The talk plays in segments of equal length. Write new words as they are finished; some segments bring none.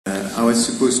was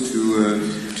supposed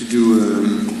to do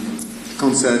a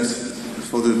concert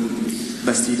for the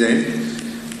Bastille Day,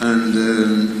 and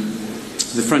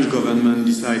the French government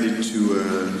decided to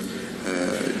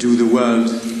do the World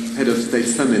Head of State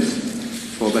Summit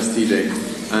for Bastille Day,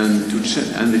 and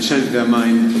they changed their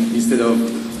mind. Instead of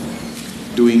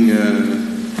doing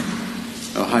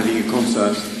or having a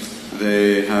concert,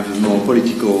 they have a more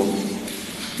political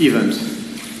event.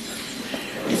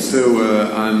 So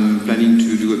I'm planning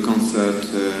to do a concert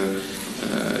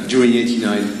during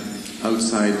 '89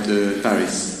 outside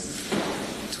Paris.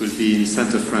 It will be in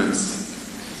Centre France,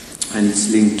 and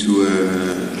it's linked to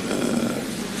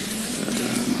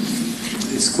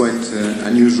it's quite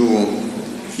unusual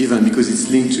event because it's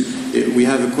linked to, we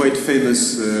have a quite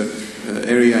famous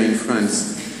area in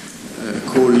France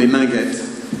called Les Minguettes,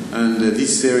 and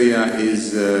this area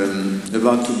is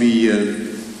about to be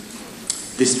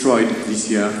destroyed this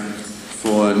year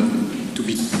to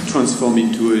be transformed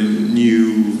into a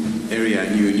new area,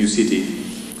 a new city.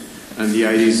 And the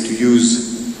idea is to use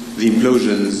the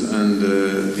implosions and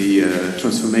the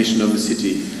transformation of the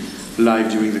city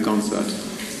live during the concert.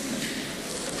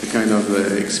 A kind of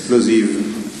explosive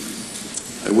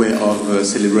way of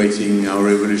celebrating our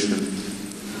revolution.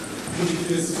 Would you do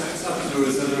this after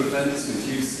as other events in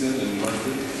Houston and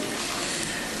London?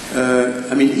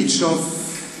 I mean, each of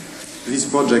these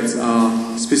projects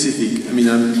are specific. I mean,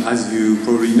 as you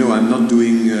probably know, I'm not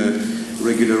doing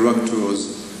regular rock tours,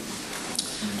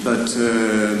 but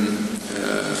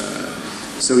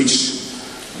so each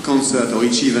concert or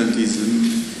each event is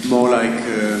more like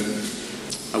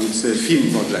I would say a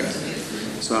film project.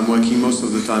 So I'm working most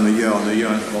of the time a year or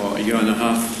a year and a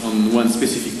half on one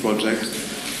specific project,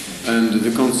 and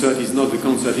the concert is not the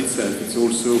concert itself. It's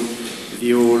also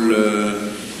the whole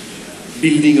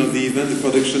building of the event, the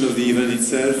production of the event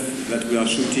itself that we are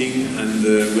shooting, and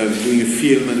we are doing a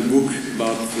film and a book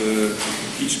about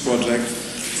each project.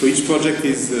 So each project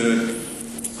is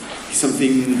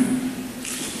something,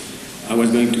 I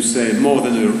was going to say, more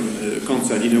than a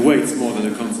concert. In a way, it's more than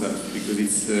a concert because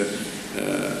it's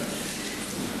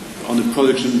on a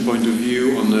production point of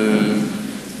view, on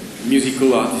a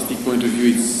musical, artistic point of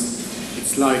view,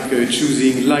 it's like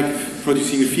choosing, like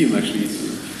producing a film actually. It's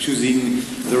choosing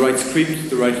the right script,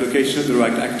 the right location, the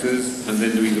right actors, and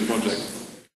then doing the project.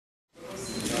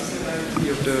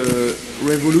 Of the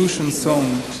revolution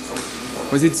song,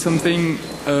 was it something,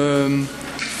 an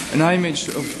image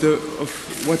of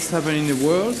what's happening in the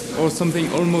world, or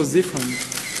something almost different?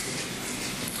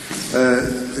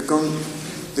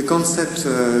 The concept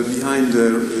behind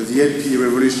the LP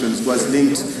Revolutions was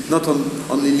linked, not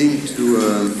only linked to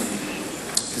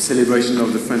the celebration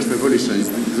of the French Revolution. It's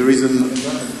the reason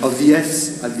of the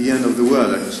S at the end of the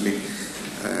word, actually.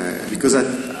 Because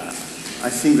I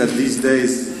think that these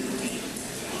days,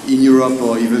 in Europe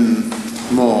or even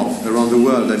more around the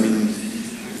world, I mean,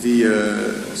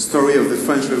 the story of the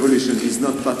French Revolution is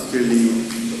not particularly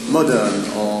modern,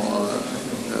 or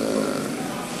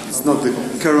it's not the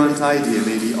current idea,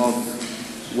 maybe, of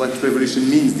what revolution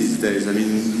means these days. I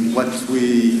mean, what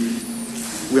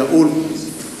we are all,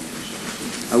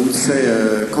 I would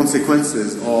say,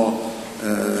 consequences, or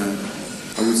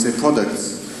I would say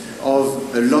products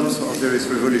of a lot of various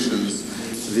revolutions.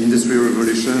 The Industrial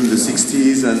Revolution, the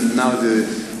 60s, and now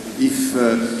if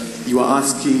you are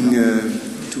asking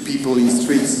to people in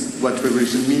streets what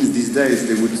revolution means these days,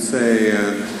 they would say,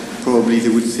 probably they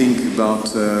would think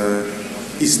about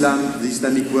Islam, the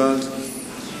Islamic world,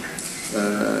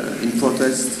 in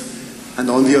protest, and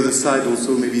on the other side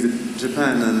also maybe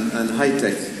Japan and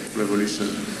high-tech revolution.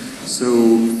 So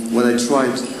what I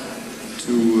tried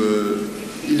to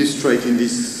illustrate in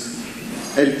this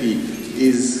LP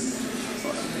is,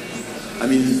 I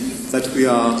mean, that we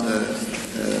are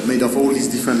made of all these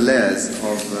different layers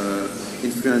of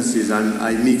influences. And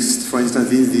I mixed, for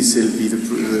instance, in this LP,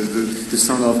 the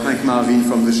sound of Hank Marvin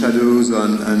from The Shadows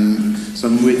and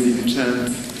some Waiting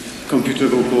chant, computer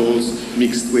vocals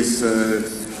mixed with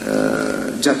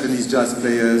Japanese jazz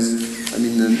players. I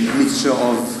mean, a mixture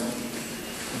of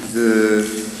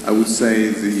I would say,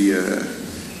 the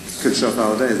culture of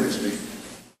our days, actually.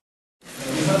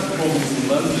 You had problems in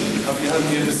London. Have you had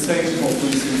any of the same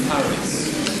problems in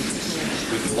Paris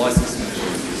with licensing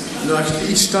authorities? No,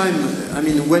 actually, each time, I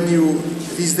mean,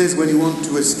 these days when you want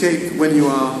to escape, when you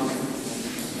are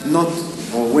not,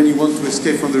 or when you want to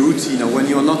escape from the routine, or when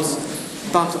you are not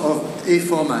part of a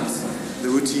format, the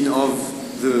routine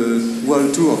of the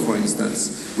world tour, for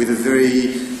instance, with a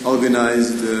very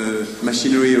organized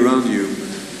machinery around you,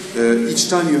 each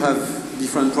time you have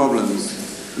different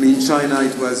problems. I mean, in China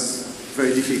it was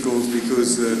very difficult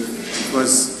because it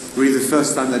was really the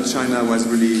first time that China was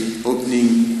really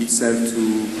opening itself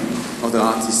to other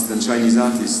artists than Chinese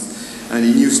artists. And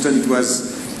in Houston it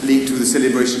was linked to the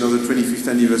celebration of the 25th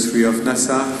anniversary of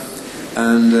NASA,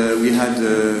 and we had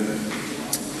a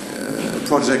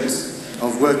project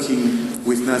of working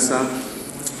with NASA,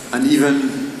 and even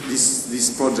this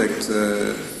project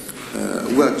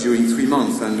worked during 3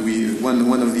 months, and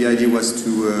one of the ideas was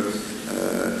to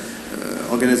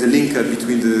organize a link-up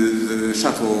between the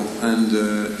shuttle and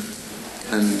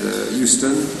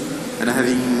Houston, and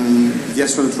having the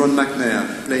astronaut Ron McNair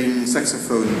playing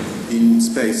saxophone in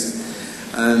space.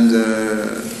 And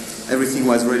everything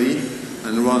was ready,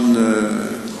 and Ron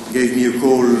gave me a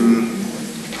call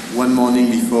one morning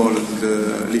before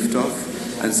the liftoff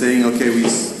and saying, okay,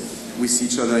 we see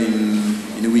each other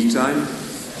in a week's time.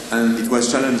 And it was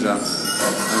Challenger.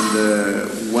 And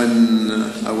when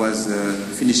I was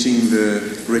finishing the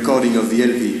recording of the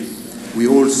LP, we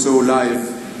all saw live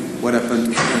what happened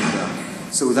to Challenger.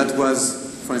 So that was,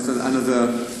 for instance,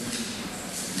 another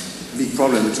big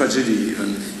problem, a tragedy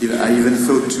even. I even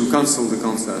thought to cancel the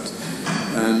concert.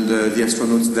 And the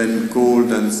astronauts then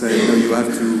called and said, no, you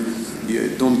have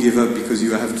to, don't give up, because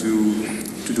you have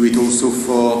to do it also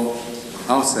for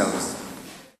ourselves.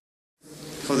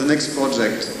 For the next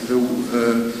project,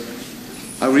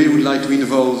 I really would like to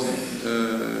involve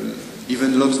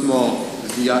even lots more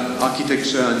the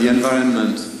architecture and the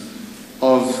environment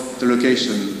of the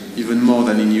location, even more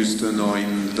than in Houston or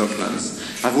in the Docklands.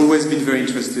 I've always been very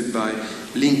interested by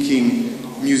linking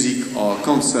music or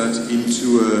concert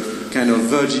into a kind of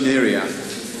virgin area,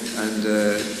 and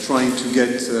trying to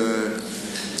get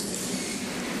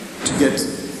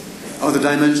other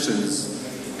dimensions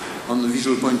on the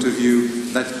visual point of view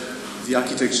that the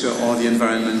architecture or the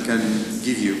environment can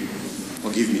give you,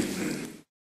 or give me.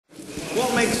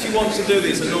 What makes you want to do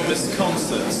these enormous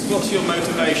concerts? What's your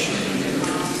motivation?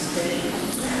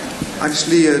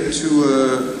 Actually,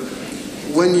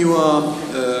 when you are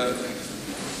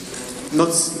not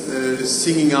a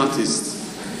singing artist,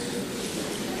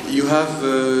 you have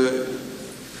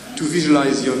to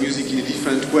visualize your music in a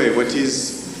different way, what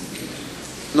is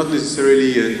not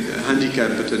necessarily a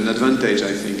handicap, but an advantage,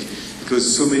 I think,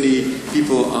 because so many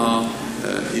people are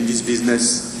in this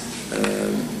business,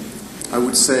 I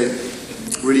would say,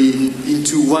 really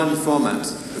into one format,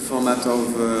 the format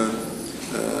of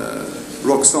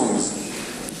rock songs.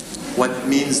 What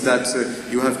means that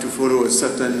you have to follow a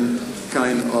certain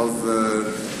kind of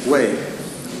way.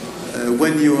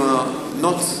 When you are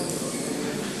not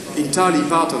entirely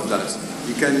part of that,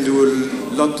 you can do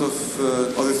a lot of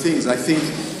other things. I think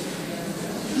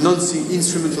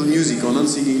instrumental music or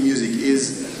non-singing music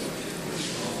is...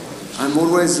 I'm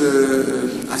always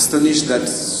astonished that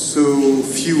so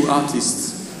few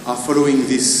artists are following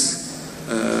this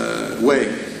way,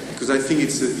 because I think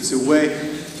it's a way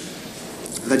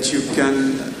that you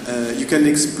can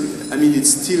I mean, it's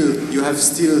still, you have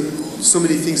still so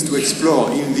many things to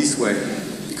explore in this way,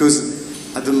 because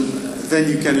then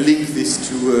you can link this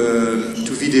to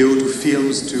video, to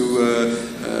films, to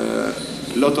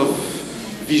a lot of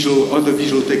other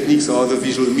visual techniques or other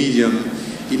visual medium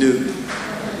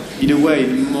in a way,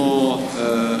 more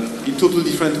in total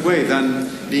different way than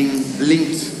being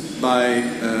linked by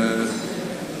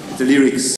the lyrics.